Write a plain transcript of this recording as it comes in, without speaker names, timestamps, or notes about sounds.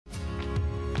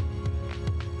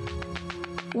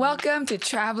Welcome to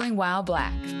Traveling While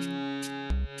Black.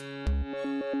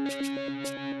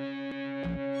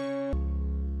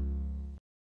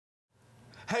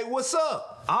 Hey, what's up?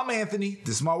 I'm Anthony,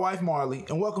 this is my wife Marley,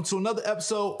 and welcome to another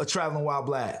episode of Traveling While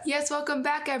Black. Yes, welcome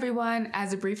back everyone.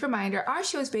 As a brief reminder, our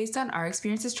show is based on our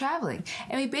experiences traveling,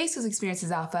 and we base those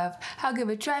experiences off of how good of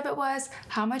a drive it was,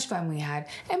 how much fun we had,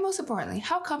 and most importantly,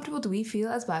 how comfortable do we feel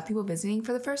as Black people visiting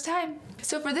for the first time.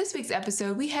 So for this week's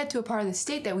episode, we head to a part of the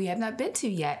state that we have not been to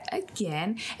yet,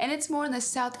 again, and it's more in the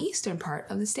southeastern part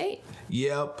of the state.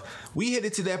 Yep, we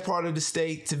headed to that part of the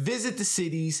state to visit the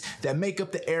cities that make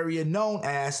up the area known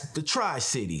as the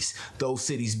Tri-Cities. Those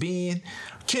cities being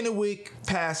Kennewick,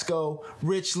 Pasco,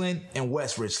 Richland, and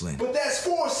West Richland. But that's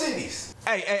 4 cities.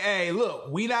 Hey, look,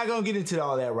 we're not gonna get into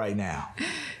all that right now.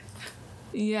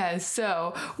 Yes,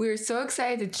 so we're so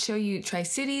excited to show you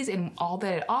Tri-Cities and all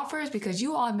that it offers because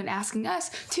you all have been asking us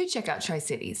to check out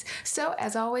Tri-Cities. So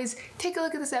as always, take a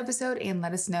look at this episode and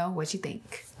let us know what you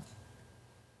think.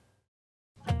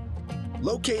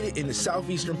 Located in the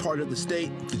southeastern part of the state,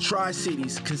 the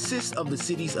Tri-Cities consists of the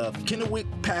cities of Kennewick,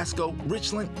 Pasco,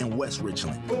 Richland, and West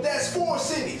Richland. But that's 4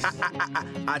 cities!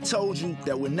 I told you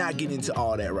that we're not getting into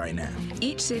all that right now.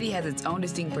 Each city has its own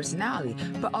distinct personality,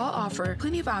 but all offer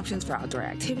plenty of options for outdoor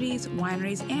activities,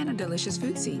 wineries, and a delicious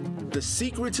food scene. The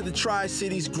secret to the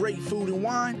Tri-Cities' great food and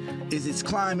wine is its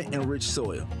climate and rich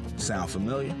soil. Sound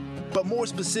familiar? But more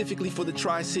specifically for the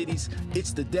Tri-Cities,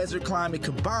 it's the desert climate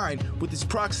combined with its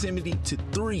proximity to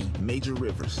 3 major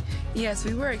rivers. Yes,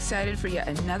 we were excited for yet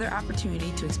another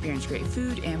opportunity to experience great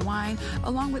food and wine,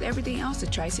 along with everything else the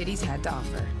Tri-Cities had to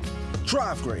offer.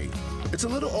 Drive grade. It's a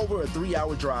little over a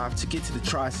 3-hour drive to get to the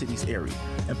Tri-Cities area,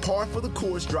 and par for the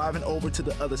course driving over to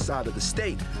the other side of the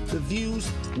state. The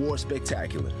views were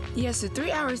spectacular. Yes, the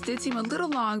 3 hours did seem a little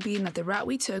long, being that the route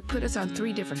we took put us on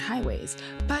 3 different highways,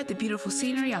 but the beautiful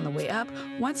scenery on the way up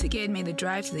once again made the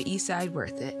drive to the east side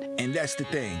worth it. And that's the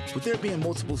thing. With there being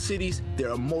multiple cities, there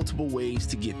are multiple ways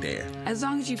to get there. As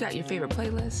long as you got your favorite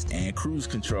playlist and cruise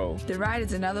control. The ride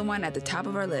is another one at the top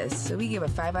of our list, so we give a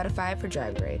 5 out of 5 for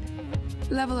drive grade.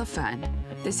 Level of fun.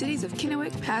 The cities of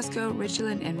Kennewick, Pasco,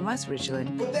 Richland, and West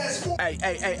Richland. But that's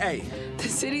Hey. The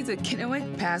cities of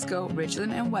Kennewick, Pasco,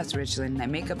 Richland, and West Richland that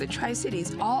make up the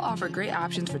Tri-Cities all offer great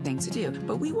options for things to do,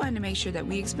 but we wanted to make sure that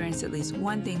we experienced at least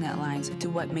one thing that aligns to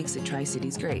what makes the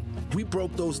Tri-Cities great. We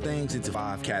broke those things into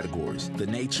 5 categories: the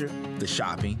nature, the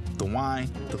shopping, the wine,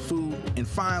 the food, and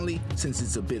finally, since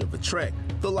it's a bit of a trek,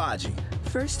 the lodging.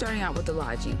 First, starting out with the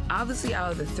lodging. Obviously,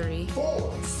 out of the 3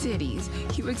 cities,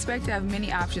 you expect to have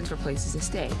many options for places to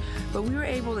stay, but we were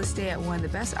able to stay at one of the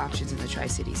best options in the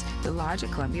Tri-Cities, the Lodge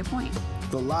at Columbia Point.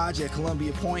 The Lodge at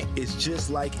Columbia Point is just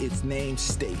like its name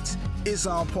states. It's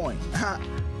on point.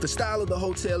 The style of the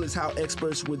hotel is how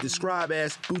experts would describe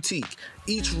as boutique,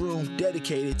 each room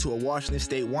dedicated to a Washington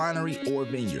State winery or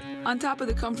vineyard. On top of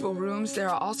the comfortable rooms, they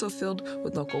are also filled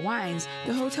with local wines.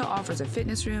 The hotel offers a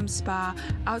fitness room, spa,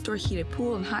 outdoor heated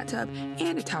pool and hot tub,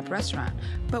 and a top restaurant.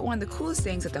 But one of the coolest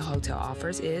things that the hotel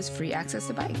offers is free access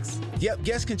to bikes. Yep,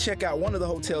 guests can check out one of the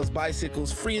hotel's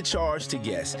bicycles free of charge to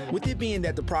guests. With it being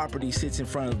that the property sits in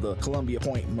front of the Columbia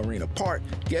Point Marina Park,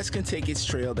 guests can take its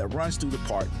trail that runs through the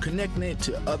park, connecting it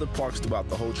to other parks throughout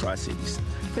the whole Tri-Cities.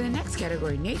 For the next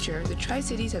category, nature, the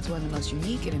Tri-Cities has one of the most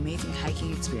unique and amazing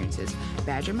hiking experiences,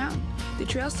 Badger Mountain. The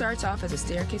trail starts off as a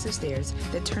staircase of stairs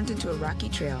that turns into a rocky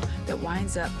trail that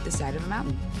winds up the side of a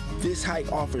mountain. This hike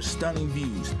offers stunning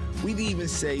views. We'd even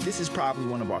say this is probably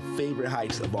one of our favorite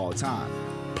hikes of all time.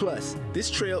 Plus,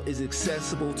 this trail is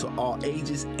accessible to all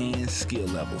ages and skill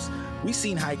levels. We've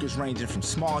seen hikers ranging from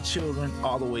small children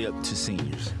all the way up to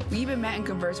seniors. We even met and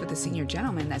conversed with a senior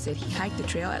gentleman that said he hiked the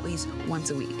trail at least once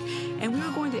a week. And we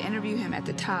were going to interview him at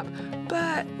the top,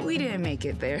 but we didn't make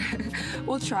it there.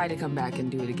 We'll try to come back and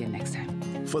do it again next time.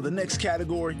 For the next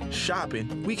category,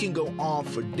 shopping, we can go on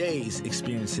for days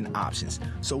experiencing options.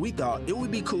 So we thought it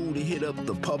would be cool to hit up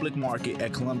the public market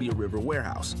at Columbia River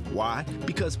Warehouse. Why?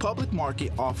 Because public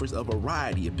market offers a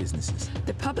variety of businesses.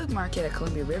 The public market at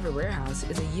Columbia River Warehouse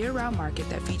is a year-round market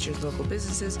that features local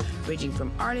businesses ranging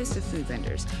from artists to food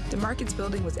vendors. The market's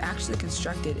building was actually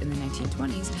constructed in the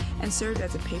 1920s and served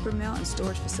as a paper mill and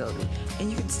storage facility, and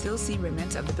you can still see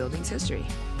remnants of the building's history.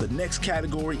 The next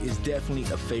category is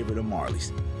definitely a favorite of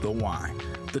Marley's, the wine.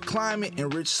 The climate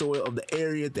and rich soil of the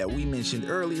area that we mentioned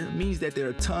earlier means that there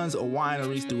are tons of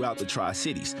wineries throughout the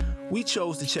Tri-Cities. We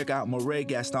chose to check out Moray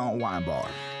Gaston Wine Bar.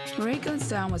 Moray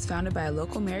Gaston was founded by a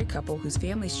local married couple whose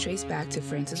families trace back to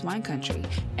France's wine country,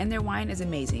 and their wine is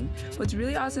amazing. What's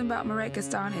really awesome about Moray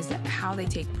Gaston is that how they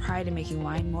take pride in making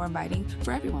wine more inviting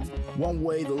for everyone. One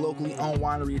way the locally owned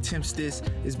winery attempts this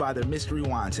is by their mystery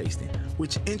wine tasting,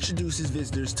 which introduces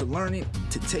visitors to learning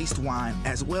to taste wine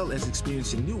as well as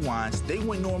experiencing new wines they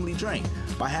wouldn't normally drink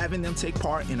by having them take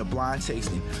part in a blind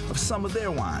tasting of some of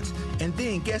their wines and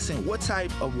then guessing what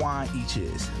type of wine each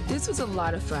is. This was a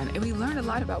lot of fun, and we learned a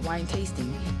lot about wine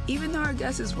tasting, even though our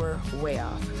guesses were way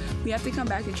off. We have to come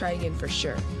back to try again for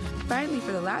sure. Finally,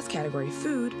 for the last category,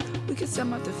 food, we could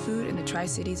sum up the food in the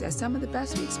Tri-Cities as some of the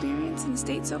best we experienced in the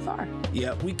state so far.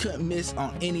 Yeah, we couldn't miss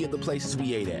on any of the places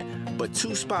we ate at, but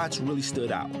two spots really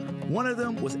stood out. One of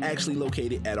them was actually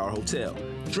located at our hotel,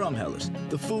 Drumheller's.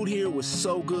 The food here was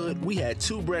so good, we had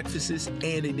 2 breakfasts and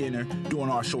a dinner during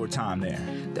our short time there.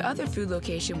 The other food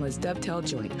location was Dovetail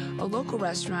Joint, a local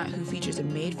restaurant who features a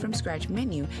made-from-scratch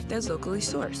menu that's locally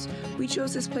sourced. We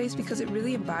chose this place because it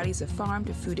really embodies the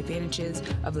farm-to-food advantages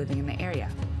of living in the area.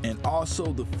 And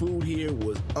also, the food here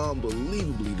was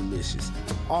unbelievably delicious.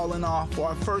 All in all, for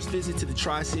our first visit to the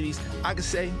Tri-Cities, I could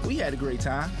say we had a great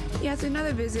time. Yeah, it's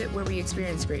another visit where we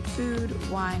experienced great food,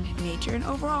 wine, nature, and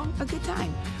overall, a good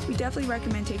time. We definitely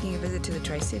recommend taking a visit to the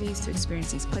Tri-Cities to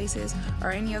experience these places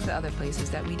or any of the other places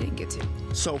that we didn't get to.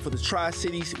 So for the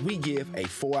Tri-Cities, we give a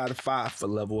 4 out of 5 for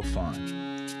level of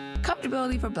fun.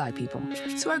 Comfortability for Black people.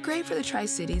 So our grade for the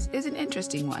Tri-Cities is an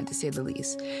interesting one, to say the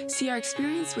least. See, our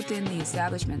experience within the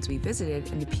establishments we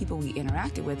visited and the people we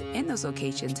interacted with in those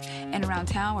locations and around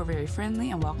town were very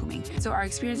friendly and welcoming. So our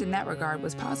experience in that regard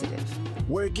was positive.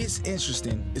 Where it gets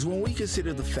interesting is when we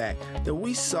consider the fact that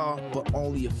we saw but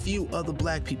only a few other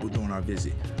Black people during our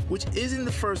visit, which isn't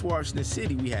the first Washington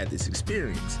city we had this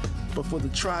experience. But for the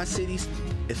Tri-Cities,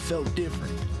 it felt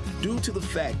different, due to the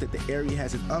fact that the area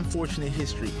has an unfortunate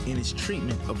history in its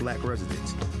treatment of Black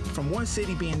residents. From one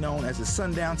city being known as a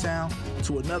sundown town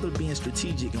to another being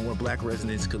strategic in where Black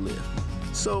residents could live.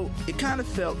 So it kind of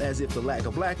felt as if the lack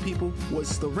of Black people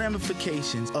was the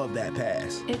ramifications of that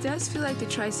past. It does feel like the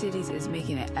Tri-Cities is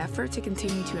making an effort to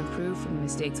continue to improve from the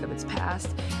mistakes of its past,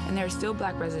 and there are still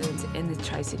Black residents in the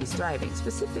Tri-Cities thriving,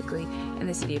 specifically in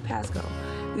the city of Pasco.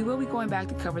 We will be going back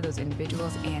to cover those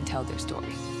individuals and tell their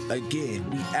story. Again,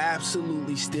 we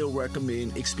absolutely still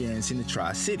recommend experiencing the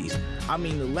Tri-Cities. I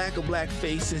mean, the lack of Black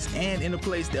faces and in a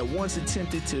place that once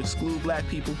attempted to exclude Black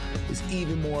people is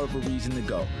even more of a reason to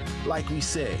go. Like we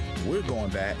said, we're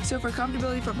going back. So for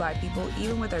comfortability for Black people,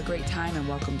 even with our great time and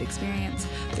welcomed experience,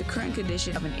 the current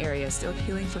condition of an area still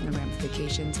healing from the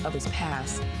ramifications of its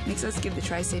past makes us give the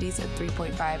Tri-Cities a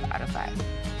 3.5 out of 5.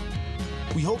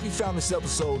 We hope you found this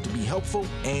episode to be helpful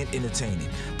and entertaining.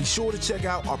 Be sure to check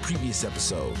out our previous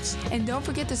episodes. And don't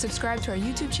forget to subscribe to our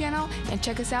YouTube channel and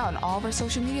check us out on all of our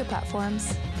social media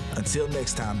platforms. Until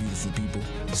next time, beautiful people,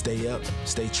 stay up,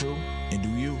 stay true, and do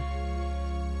you.